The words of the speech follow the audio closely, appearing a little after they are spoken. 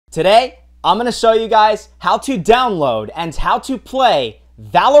Today, I'm going to show you guys how to download and how to play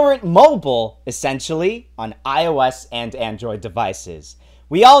Valorant Mobile, essentially, on iOS and Android devices.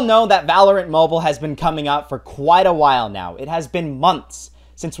 We all know that Valorant Mobile has been coming out for quite a while now. It has been months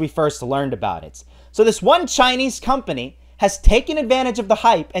since we first learned about it. So this one Chinese company has taken advantage of the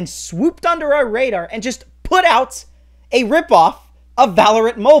hype and swooped under our radar and just put out a ripoff of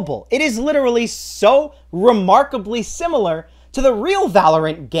Valorant Mobile. It is literally so remarkably similar to the real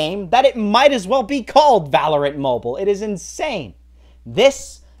Valorant game that it might as well be called Valorant Mobile. It is insane.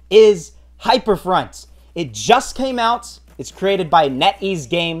 This is Hyperfront. It just came out. It's created by NetEase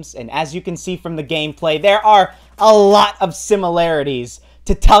Games, and as you can see from the gameplay, there are a lot of similarities,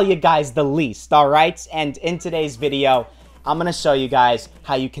 to tell you guys the least, alright? And in today's video, I'm going to show you guys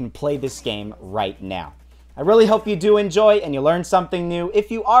how you can play this game right now. I really hope you do enjoy and you learn something new.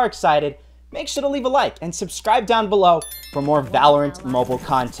 If you are excited, make sure to leave a like and subscribe down below for more Valorant Mobile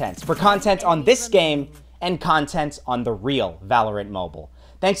content. For content on this game and content on the real Valorant Mobile.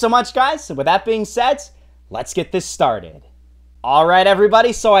 Thanks so much, guys. And with that being said, let's get this started. Alright,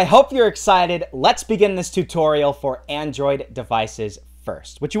 everybody, so I hope you're excited. Let's begin this tutorial for Android devices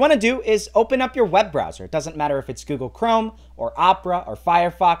first. What you want to do is open up your web browser. It doesn't matter if it's Google Chrome or Opera or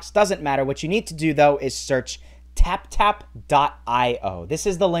Firefox. Doesn't matter. What you need to do, though, is search taptap.io. This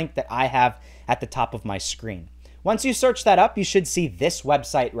is the link that I have at the top of my screen. Once you search that up, you should see this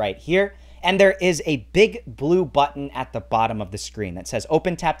website right here, and there is a big blue button at the bottom of the screen that says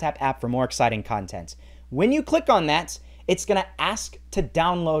Open TapTap app for more exciting content. When you click on that, it's going to ask to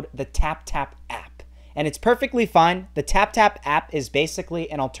download the TapTap app, and it's perfectly fine. The TapTap app is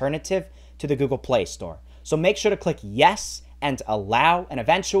basically an alternative to the Google Play Store, so make sure to click yes and allow, and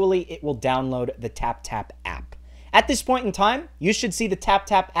eventually it will download the TapTap app. At this point in time, you should see the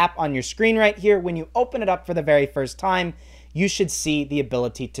TapTap app on your screen right here. When you open it up for the very first time, you should see the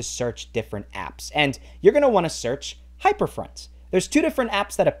ability to search different apps. And you're going to want to search Hyperfront. There's two different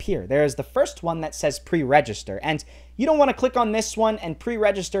apps that appear. There is the first one that says pre-register. And you don't want to click on this one and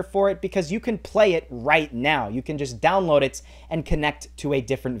pre-register for it because you can play it right now. You can just download it and connect to a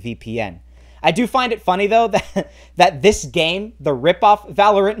different VPN. I do find it funny, though, that this game, the ripoff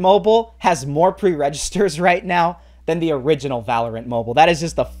Valorant Mobile, has more pre-registers right now than the original Valorant Mobile. That is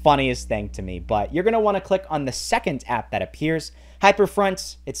just the funniest thing to me. But you're going to want to click on the second app that appears.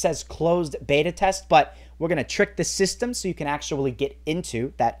 Hyperfront, it says closed beta test, but we're going to trick the system so you can actually get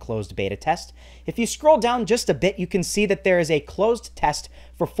into that closed beta test. If you scroll down just a bit, you can see that there is a closed test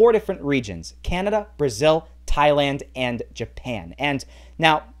for 4 different regions: Canada, Brazil, Thailand, and Japan. And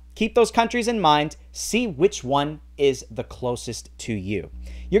now, keep those countries in mind, see which one is the closest to you.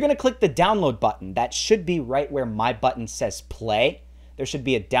 You're going to click the download button. That should be right where my button says play. There should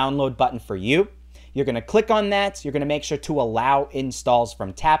be a download button for you. You're going to click on that. You're going to make sure to allow installs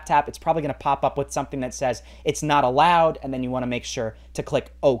from TapTap. It's probably going to pop up with something that says it's not allowed, and then you want to make sure to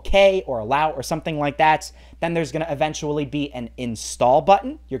click OK or allow or something like that. Then there's going to eventually be an install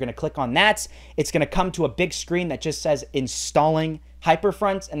button. You're going to click on that. It's going to come to a big screen that just says installing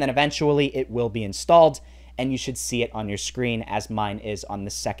Hyperfront, and then eventually it will be installed, and you should see it on your screen as mine is on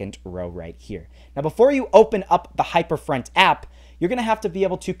the second row right here. Now, before you open up the Hyperfront app, you're going to have to be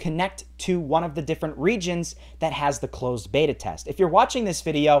able to connect to one of the different regions that has the closed beta test. If you're watching this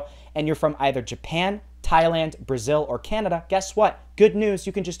video and you're from either Japan, Thailand, Brazil, or Canada, guess what? Good news,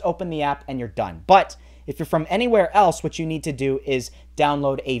 you can just open the app and you're done. But if you're from anywhere else, what you need to do is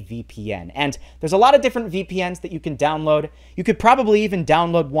download a VPN. And there's a lot of different VPNs that you can download. You could probably even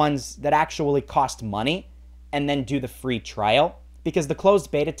download ones that actually cost money and then do the free trial, because the closed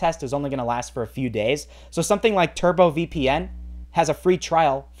beta test is only going to last for a few days. So something like Turbo VPN has a free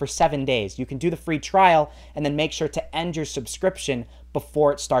trial for 7 days. You can do the free trial and then make sure to end your subscription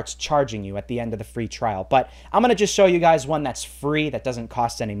before it starts charging you at the end of the free trial. But I'm going to just show you guys one that's free, that doesn't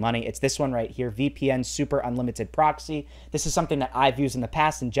cost any money. It's this one right here, VPN Super Unlimited Proxy. This is something that I've used in the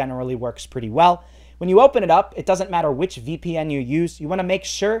past and generally works pretty well. When you open it up, it doesn't matter which VPN you use. You want to make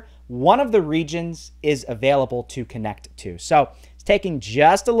sure one of the regions is available to connect to. So it's taking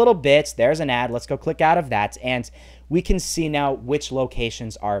just a little bit. There's an ad. Let's go click out of that. And we can see now which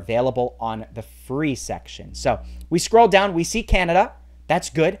locations are available on the free section. So we scroll down, we see Canada. That's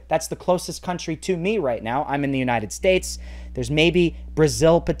good. That's the closest country to me right now. I'm in the United States. There's maybe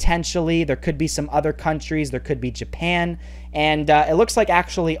Brazil potentially. There could be some other countries. There could be Japan. And it looks like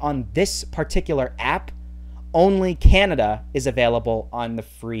actually on this particular app, only Canada is available on the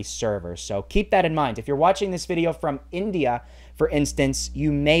free server. So keep that in mind. If you're watching this video from India, for instance,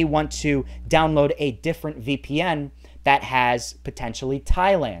 you may want to download a different VPN that has potentially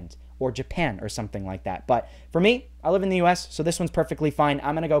Thailand or Japan or something like that. But for me, I live in the US, so this one's perfectly fine.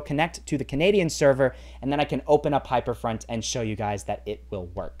 I'm going to go connect to the Canadian server, and then I can open up Hyperfront and show you guys that it will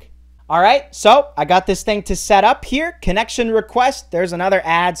work. All right, so I got this thing to set up here. Connection request. There's another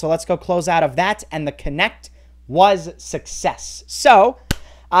ad, so let's go close out of that, and the connect was success. So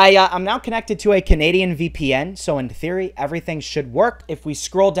I'm now connected to a Canadian VPN, so in theory, everything should work. If we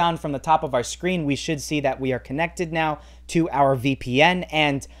scroll down from the top of our screen, we should see that we are connected now to our VPN,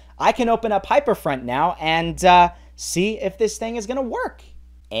 and I can open up Hyperfront now and see if this thing is going to work.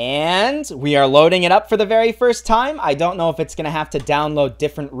 And we are loading it up for the very first time. I don't know if it's going to have to download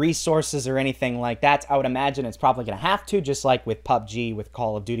different resources or anything like that. I would imagine it's probably going to have to, just like with PUBG, with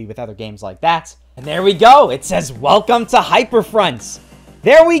Call of Duty, with other games like that. And there we go. It says, welcome to Hyperfront.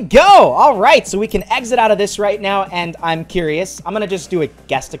 There we go. All right, so we can exit out of this right now, and I'm curious. I'm going to just do a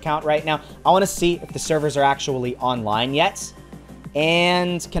guest account right now. I want to see if the servers are actually online yet.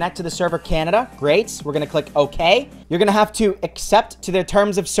 And connect to the server Canada. Great. We're going to click OK. You're going to have to accept to their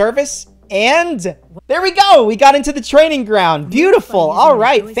terms of service. And there we go. We got into the training ground. Beautiful. All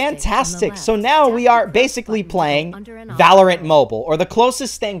right. Fantastic. So now we are basically playing Valorant Mobile, or the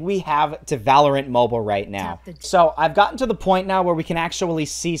closest thing we have to Valorant Mobile right now. So I've gotten to the point now where we can actually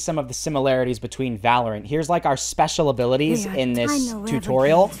see some of the similarities between Valorant. Here's like our special abilities in this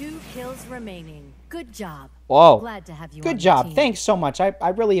tutorial. 2 kills remaining. Good job. Whoa. Glad to have you Good on the job. team. Thanks so much. I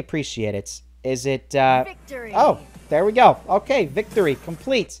really appreciate it. Is it, Victory. Oh, there we go. Okay, victory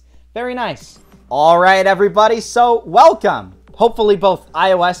complete. Very nice. All right, everybody. So, welcome. Hopefully, both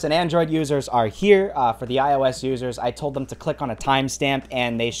iOS and Android users are here. For the iOS users, I told them to click on a timestamp,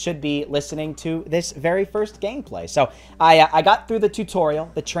 and they should be listening to this very first gameplay. So, I got through the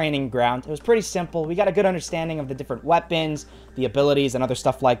tutorial, the training ground. It was pretty simple. We got a good understanding of the different weapons, the abilities, and other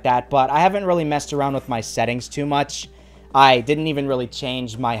stuff like that, but I haven't really messed around with my settings too much. I didn't even really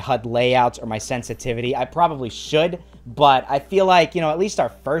change my HUD layouts or my sensitivity. I probably should, but I feel like, you know, at least our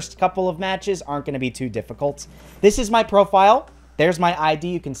first couple of matches aren't going to be too difficult. This is my profile. There's my ID.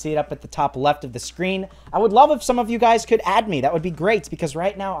 You can see it up at the top left of the screen. I would love if some of you guys could add me. That would be great, because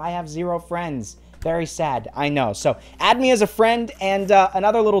right now I have 0 friends. Very sad, I know. So add me as a friend, and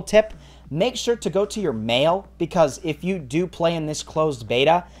another little tip, make sure to go to your mail, because if you do play in this closed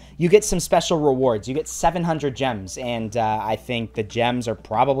beta, you get some special rewards. You get 700 gems, and I think the gems are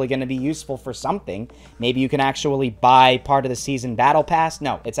probably going to be useful for something. Maybe you can actually buy part of the season battle pass.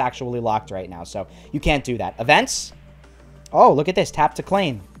 No, it's actually locked right now, so you can't do that. Events? Oh, look at this. Tap to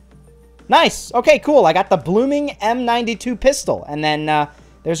claim. Nice. Okay, cool. I got the blooming M92 pistol, and then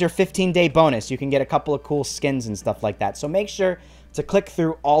there's your 15-day bonus. You can get a couple of cool skins and stuff like that, so make sure to click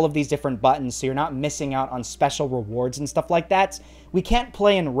through all of these different buttons so you're not missing out on special rewards and stuff like that. We can't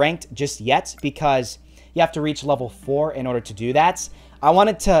play in ranked just yet because you have to reach level 4 in order to do that. I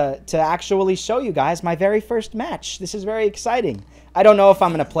wanted to actually show you guys my very first match. This is very exciting. I don't know if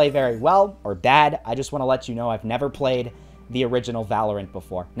I'm going to play very well or bad. I just want to let you know I've never played the original Valorant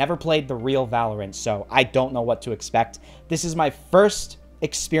before. Never played the real Valorant, so I don't know what to expect. This is my first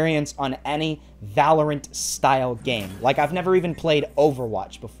experience on any Valorant style game. Like, I've never even played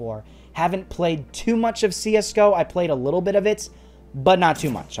Overwatch before. Haven't played too much of CSGO. I played a little bit of it, but not too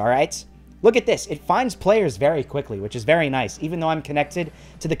much, all right? Look at this. It finds players very quickly, which is very nice, even though I'm connected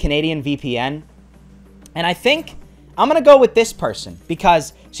to the Canadian VPN. And I think I'm going to go with this person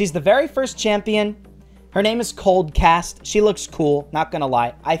because she's the very first champion. Her name is Coldcast. She looks cool, not going to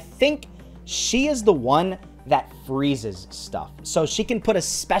lie. I think she is the one that freezes stuff. So she can put a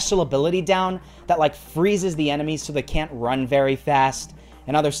special ability down that like freezes the enemies so they can't run very fast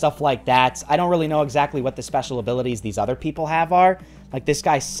and other stuff like that. I don't really know exactly what the special abilities these other people have are. Like this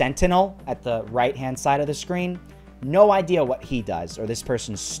guy Sentinel at the right-hand side of the screen. No idea what he does. Or this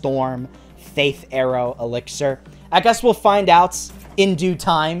person's Storm, Faith Arrow, Elixir. I guess we'll find out in due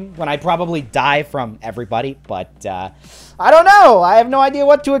time when I probably die from everybody, but I don't know. I have no idea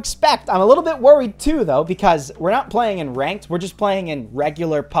what to expect. I'm a little bit worried too, though, because we're not playing in ranked. We're just playing in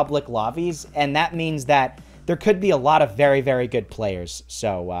regular public lobbies, and that means that there could be a lot of very, very good players.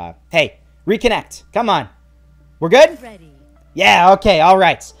 So, hey, reconnect. Come on. We're good? Ready. Yeah, okay, all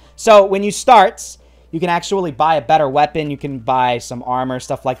right. So when you start, you can actually buy a better weapon. You can buy some armor,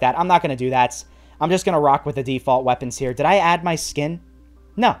 stuff like that. I'm not going to do that. I'm just going to rock with the default weapons here. Did I add my skin?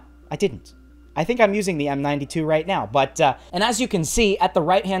 No, I didn't. I think I'm using the M92 right now. But, and as you can see, at the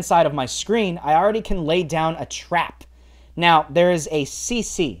right-hand side of my screen, I already can lay down a trap. Now, there is a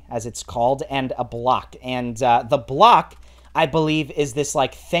CC, as it's called, and a block. And the block, I believe, is this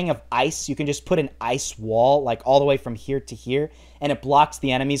like thing of ice. You can just put an ice wall like all the way from here to here, and it blocks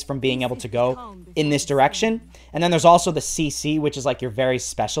the enemies from being able to go in this direction. And then there's also the CC, which is like your very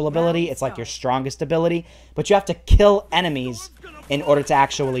special ability. It's like your strongest ability, but you have to kill enemies in order to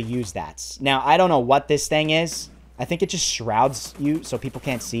actually use that. Now, I don't know what this thing is. I think it just shrouds you so people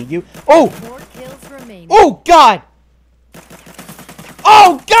can't see you. Oh! 4 kills remaining. Oh, God!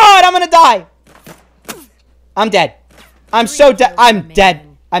 Oh, God! I'm gonna die! I'm dead. I'm so dead. I'm dead.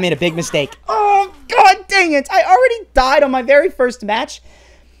 I made a big mistake. Oh, God dang it. I already died on my very first match.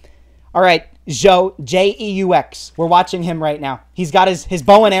 All right, Joe, J-E-U-X. We're watching him right now. He's got his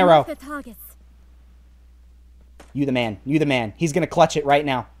bow and arrow. You the man. You the man. He's going to clutch it right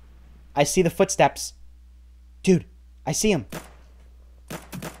now. I see the footsteps. Dude, I see him.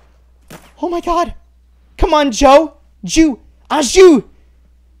 Oh, my God. Come on, Joe. Ajou.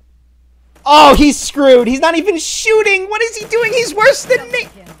 Oh, he's screwed. He's not even shooting. What is he doing? He's worse than me.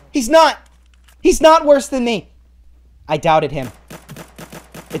 He's not. He's not worse than me. I doubted him.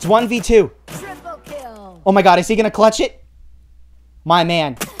 It's 1v2. Triple kill. Oh, my God. Is he going to clutch it? My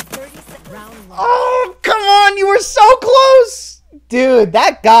man. Oh, come on. You were so close. Dude,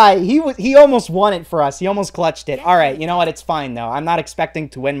 that guy, he almost won it for us. He almost clutched it. All right, you know what? It's fine, though. I'm not expecting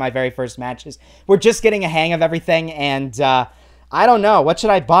to win my very first matches. We're just getting a hang of everything, and I don't know. What should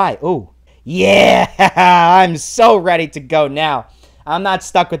I buy? Ooh. Yeah, I'm so ready to go now. I'm not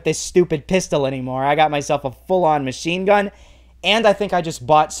stuck with this stupid pistol anymore. I got myself a full-on machine gun, and I think I just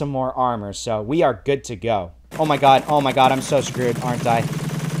bought some more armor, so we are good to go. Oh my god, I'm so screwed, aren't I?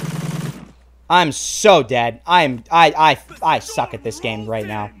 I'm so dead. I suck at this game right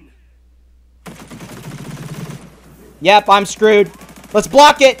now. Yep, I'm screwed. Let's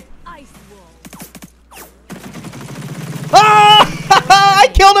block it. Ah! I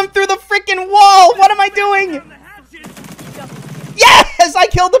killed him through the freaking wall. What am I doing? Yes, I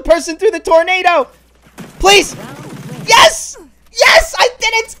killed the person through the tornado. Please. Yes. Yes, I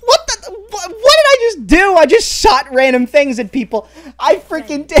did it. What did I just do? I just shot random things at people. I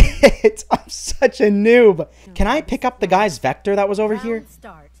freaking did it. I'm such a noob. Can I pick up the guy's vector that was over here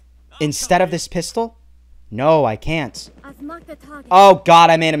instead of this pistol? No, I can't. Oh, God,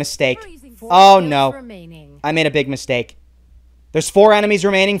 I made a mistake. Oh, no. I made a big mistake. There's 4 enemies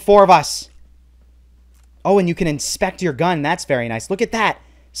remaining, 4 of us. Oh, and you can inspect your gun. That's very nice. Look at that.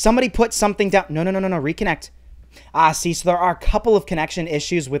 Somebody put something down. No. Reconnect. Ah, see, so there are a couple of connection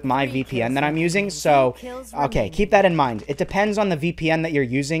issues with my VPN that I'm using, so, okay, keep that in mind. It depends on the VPN that you're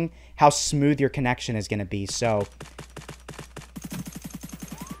using, how smooth your connection is going to be, so.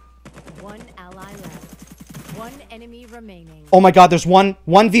 1 ally left. 1 enemy remaining. Oh my god, there's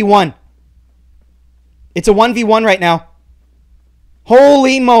 1v1. It's a 1v1 right now.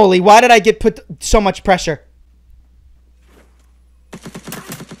 Holy moly, why did I get put so much pressure?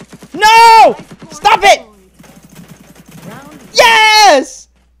 No! Stop it! Yes!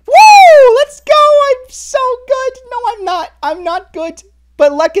 Woo! Let's go! I'm so good. No, I'm not. I'm not good.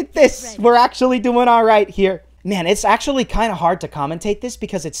 But look at this. We're actually doing all right here. Man, it's actually kind of hard to commentate this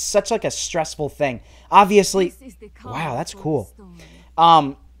because it's such like a stressful thing. Obviously, wow, that's cool.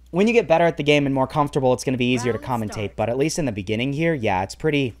 When you get better at the game and more comfortable, it's going to be easier to commentate. But at least in the beginning here, yeah, it's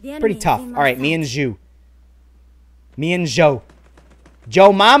pretty tough. All right, me and Zhu. Me and Joe.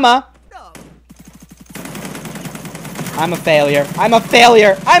 Joe Mama. I'm a failure. I'm a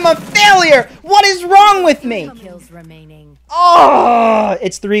failure. I'm a failure. What is wrong with me? Oh,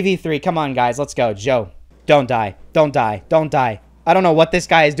 it's 3v3. Come on, guys. Let's go. Joe, don't die. Don't die. Don't die. I don't know what this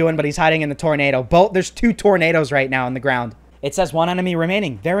guy is doing, but he's hiding in the tornado. There's 2 tornadoes right now on the ground. It says 1 enemy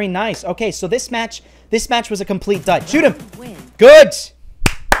remaining. Very nice. Okay, so this match was a complete dud. Shoot him. Good.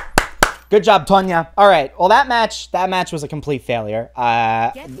 Good job, Tonya. All right. Well, that match was a complete failure.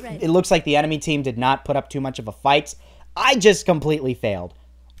 It looks like the enemy team did not put up too much of a fight. I just completely failed.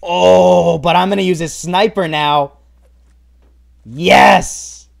 Oh, but I'm going to use his sniper now.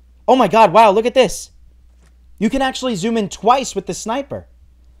 Yes. Oh my god, wow, look at this. You can actually zoom in twice with the sniper.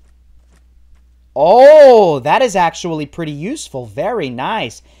 Oh, that is actually pretty useful. Very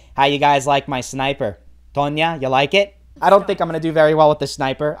nice. How you guys like my sniper? Tonya, you like it? I don't think I'm going to do very well with the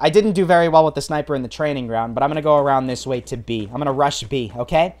sniper. I didn't do very well with the sniper in the training ground, but I'm going to go around this way to B. I'm going to rush B,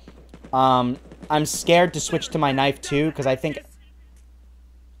 okay? I'm scared to switch to my knife too, because I think...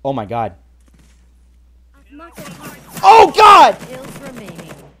 Oh my god. Oh god!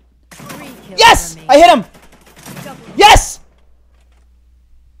 Yes! I hit him! Yes!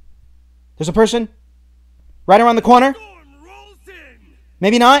 There's a person right around the corner.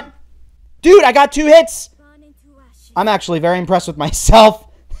 Maybe not. Dude, I got 2 hits. I'm actually very impressed with myself.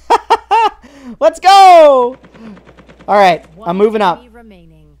 Let's go! All right, I'm moving up.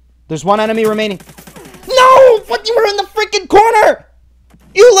 There's one enemy remaining. No! What? You were in the freaking corner!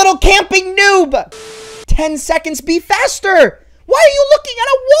 You little camping noob! 10 seconds, be faster! Why are you looking at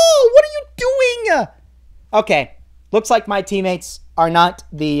a wall? What are you doing? Okay, looks like my teammates are not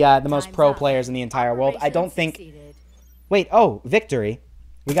the most pro players in the entire world. I don't think... Wait, oh, victory.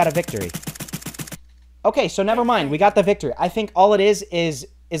 We got a victory. Okay, so never mind. We got the victory. I think all it is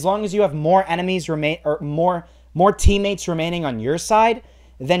as long as you have more enemies more teammates remaining on your side,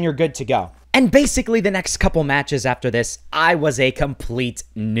 then you're good to go. And basically the next couple matches after this, I was a complete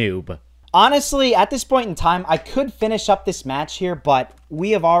noob. Honestly, at this point in time, I could finish up this match here, but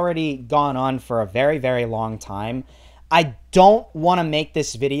we have already gone on for a very, very long time. I don't want to make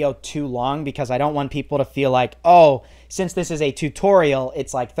this video too long because I don't want people to feel like, oh, since this is a tutorial,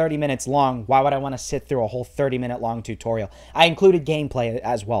 it's like 30 minutes long. Why would I want to sit through a whole 30-minute long tutorial? I included gameplay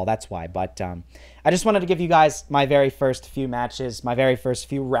as well, that's why. But I just wanted to give you guys my very first few matches, my very first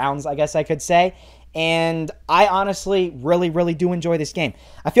few rounds, I guess I could say. And I honestly really, really do enjoy this game.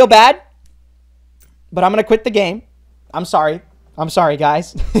 I feel bad, but I'm going to quit the game. I'm sorry. I'm sorry,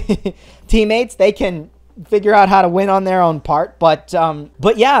 guys. Teammates, they can figure out how to win on their own part. But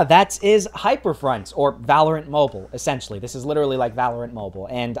yeah, that is Hyperfront, or Valorant Mobile, essentially. This is literally like Valorant Mobile,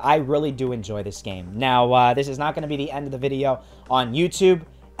 and I really do enjoy this game. Now, this is not going to be the end of the video on YouTube.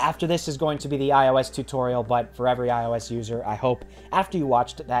 After this is going to be the iOS tutorial, but for every iOS user, I hope after you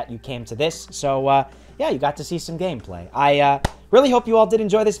watched that you came to this. So, yeah, you got to see some gameplay. I really hope you all did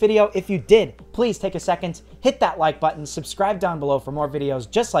enjoy this video. If you did, please take a second, hit that like button, subscribe down below for more videos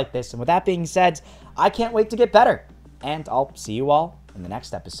just like this. And with that being said, I can't wait to get better. And I'll see you all in the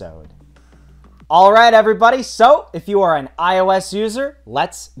next episode. All right, everybody. So if you are an iOS user,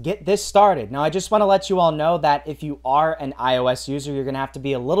 let's get this started. Now, I just want to let you all know that if you are an iOS user, you're going to have to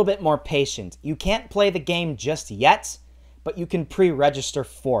be a little bit more patient. You can't play the game just yet, but you can pre-register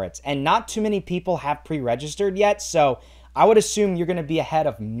for it. And not too many people have pre-registered yet, so I would assume you're going to be ahead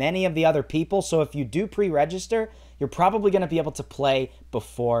of many of the other people. So if you do pre-register, you're probably going to be able to play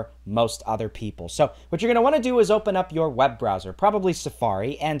before most other people. So what you're going to want to do is open up your web browser, probably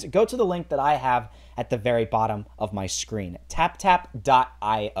Safari, and go to the link that I have at the very bottom of my screen,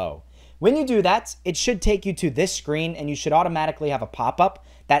 taptap.io. When you do that, it should take you to this screen, and you should automatically have a pop-up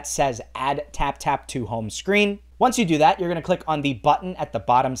that says Add TapTap to Home Screen. Once you do that, you're going to click on the button at the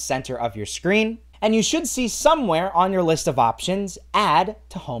bottom center of your screen, and you should see somewhere on your list of options, Add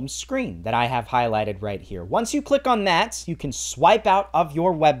to Home Screen, that I have highlighted right here. Once you click on that, you can swipe out of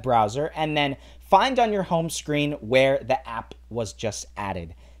your web browser and then find on your home screen where the app was just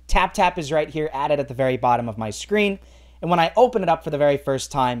added. TapTap is right here, added at the very bottom of my screen. And when I open it up for the very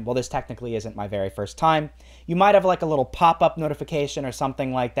first time, well, this technically isn't my very first time, you might have like a little pop-up notification or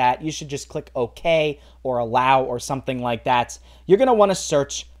something like that. You should just click OK or Allow or something like that. You're going to want to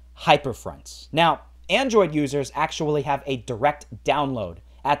search Hyperfront. Now, Android users actually have a direct download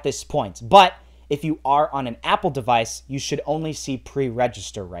at this point, but if you are on an Apple device, you should only see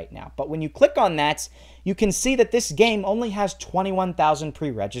pre-register right now. But when you click on that, you can see that this game only has 21,000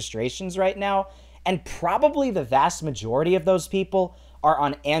 pre-registrations right now, and probably the vast majority of those people are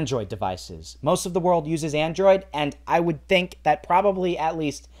on Android devices. Most of the world uses Android, and I would think that probably at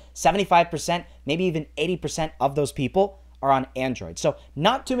least 75%, maybe even 80% of those people are on Android. So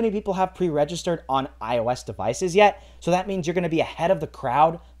not too many people have pre-registered on iOS devices yet, so that means you're going to be ahead of the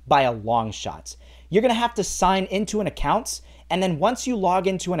crowd by a long shot. You're going to have to sign into an account, and then once you log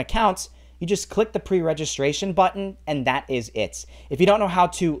into an account, you just click the pre-registration button, and that is it. If you don't know how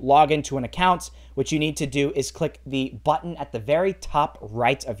to log into an account, what you need to do is click the button at the very top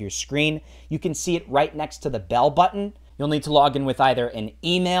right of your screen. You can see it right next to the bell button. You'll need to log in with either an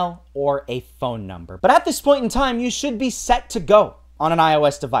email or a phone number. But at this point in time, you should be set to go on an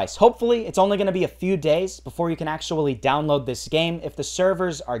iOS device. Hopefully, it's only going to be a few days before you can actually download this game. If the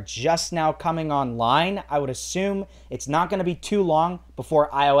servers are just now coming online, I would assume it's not going to be too long before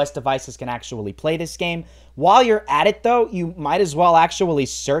iOS devices can actually play this game. While you're at it, though, you might as well actually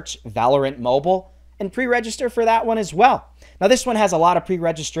search Valorant Mobile and pre-register for that one as well. Now, this one has a lot of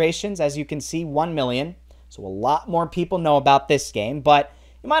pre-registrations. As you can see, 1 million. So a lot more people know about this game, but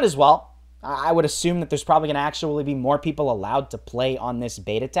you might as well. I would assume that there's probably going to actually be more people allowed to play on this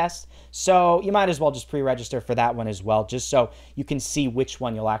beta test. So you might as well just pre-register for that one as well, just so you can see which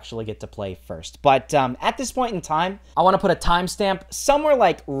one you'll actually get to play first. But at this point in time, I want to put a timestamp somewhere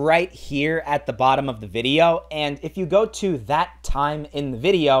like right here at the bottom of the video. And if you go to that time in the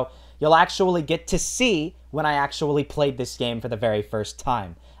video, you'll actually get to see when I actually played this game for the very first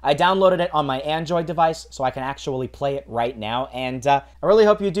time. I downloaded it on my Android device so I can actually play it right now, and I really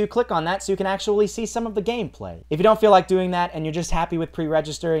hope you do click on that so you can actually see some of the gameplay. If you don't feel like doing that and you're just happy with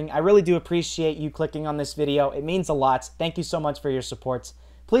pre-registering, I really do appreciate you clicking on this video. It means a lot. Thank you so much for your support.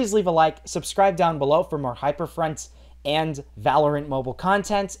 Please leave a like, subscribe down below for more Hyperfront and Valorant mobile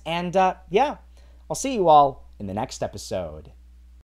content, and yeah, I'll see you all in the next episode.